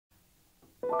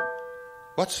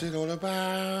What's it all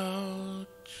about,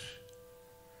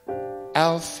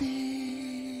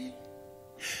 Alfie?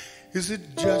 Is it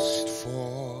just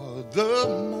for the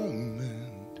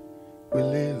moment we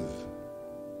live?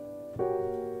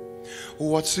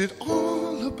 What's it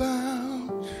all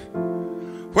about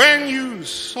when you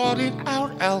sort it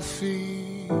out,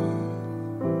 Alfie?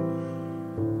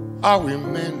 Are we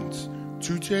meant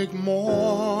to take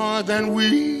more than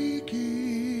we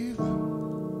give?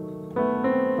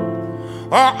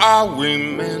 Or are we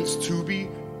meant to be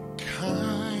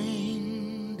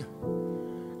kind?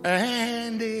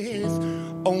 And if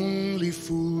only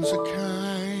fools are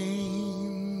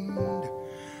kind,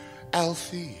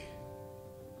 Alfie,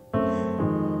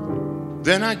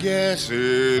 then I guess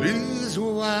it is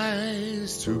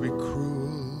wise to be cruel.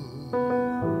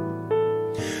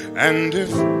 And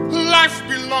if life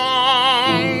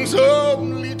belongs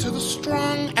only to the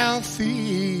strong,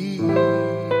 Alfie,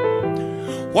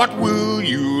 what will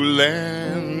you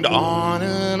lend on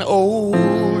an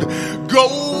old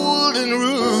golden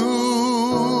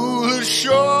rule?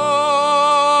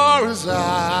 Sure as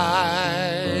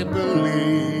I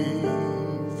believe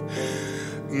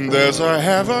there's a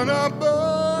heaven above,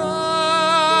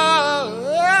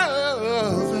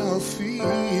 Alfie,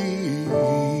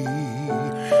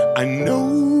 I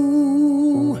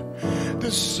know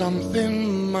there's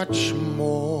something much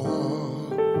more,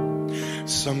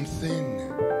 something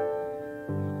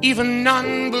even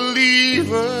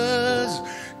non-believers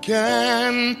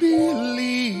can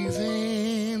believe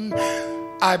in.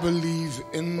 I believe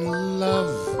in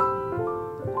love,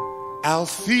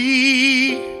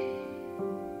 Alfie.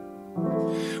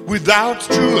 Without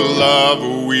true love,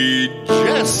 we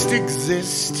just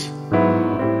exist,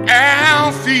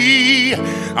 Alfie,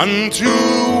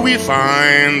 until we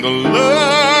find the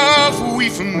love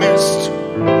we've missed.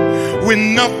 We're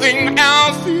nothing,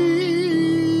 Alfie.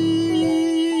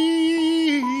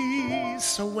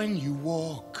 So when you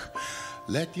walk,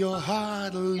 let your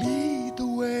heart lead the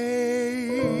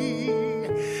way,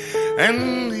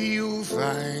 and you'll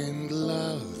find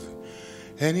love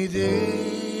any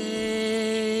day,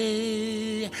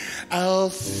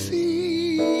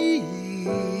 Alfie,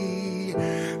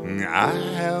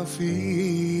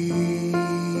 Alfie.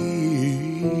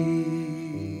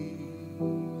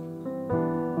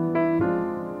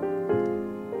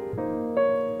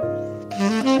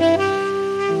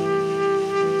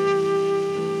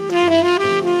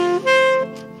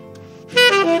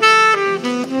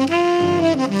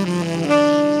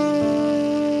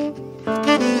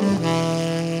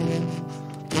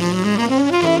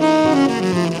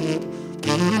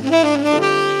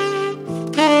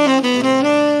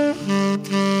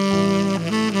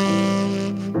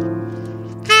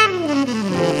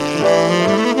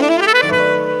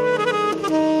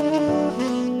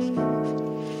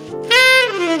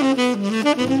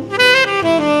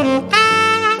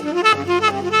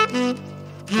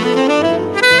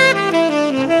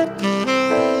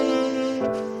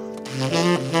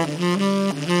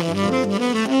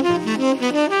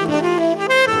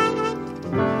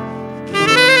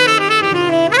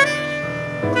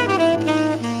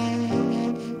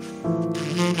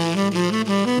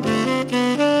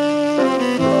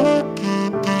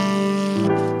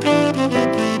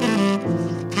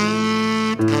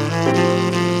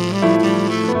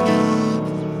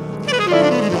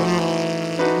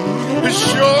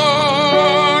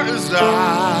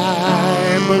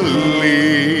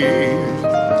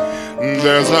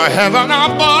 There's a heaven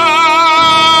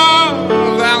above,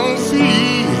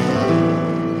 Alfie.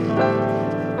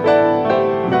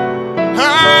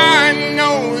 I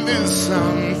know there's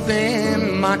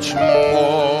something much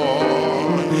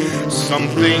more,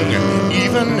 something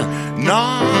even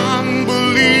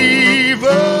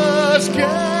non-believers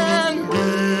can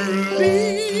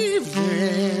believe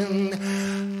in.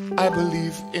 I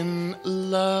believe in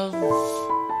love,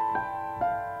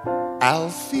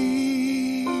 Alfie.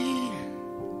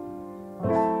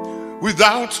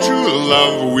 Without true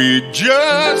love, we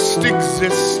just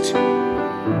exist,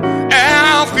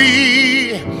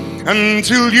 Alfie,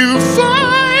 until you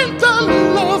find the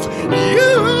love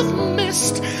you've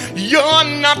missed. You're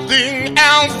nothing,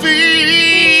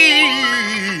 Alfie.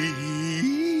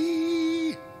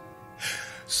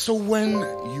 So when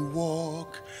you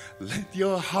walk, let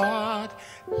your heart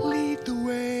lead the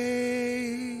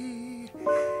way,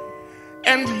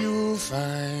 and you'll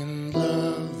find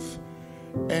love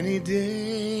any day,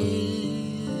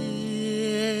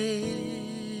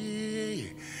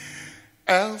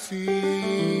 Alfie,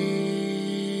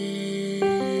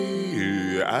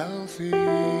 Alfie.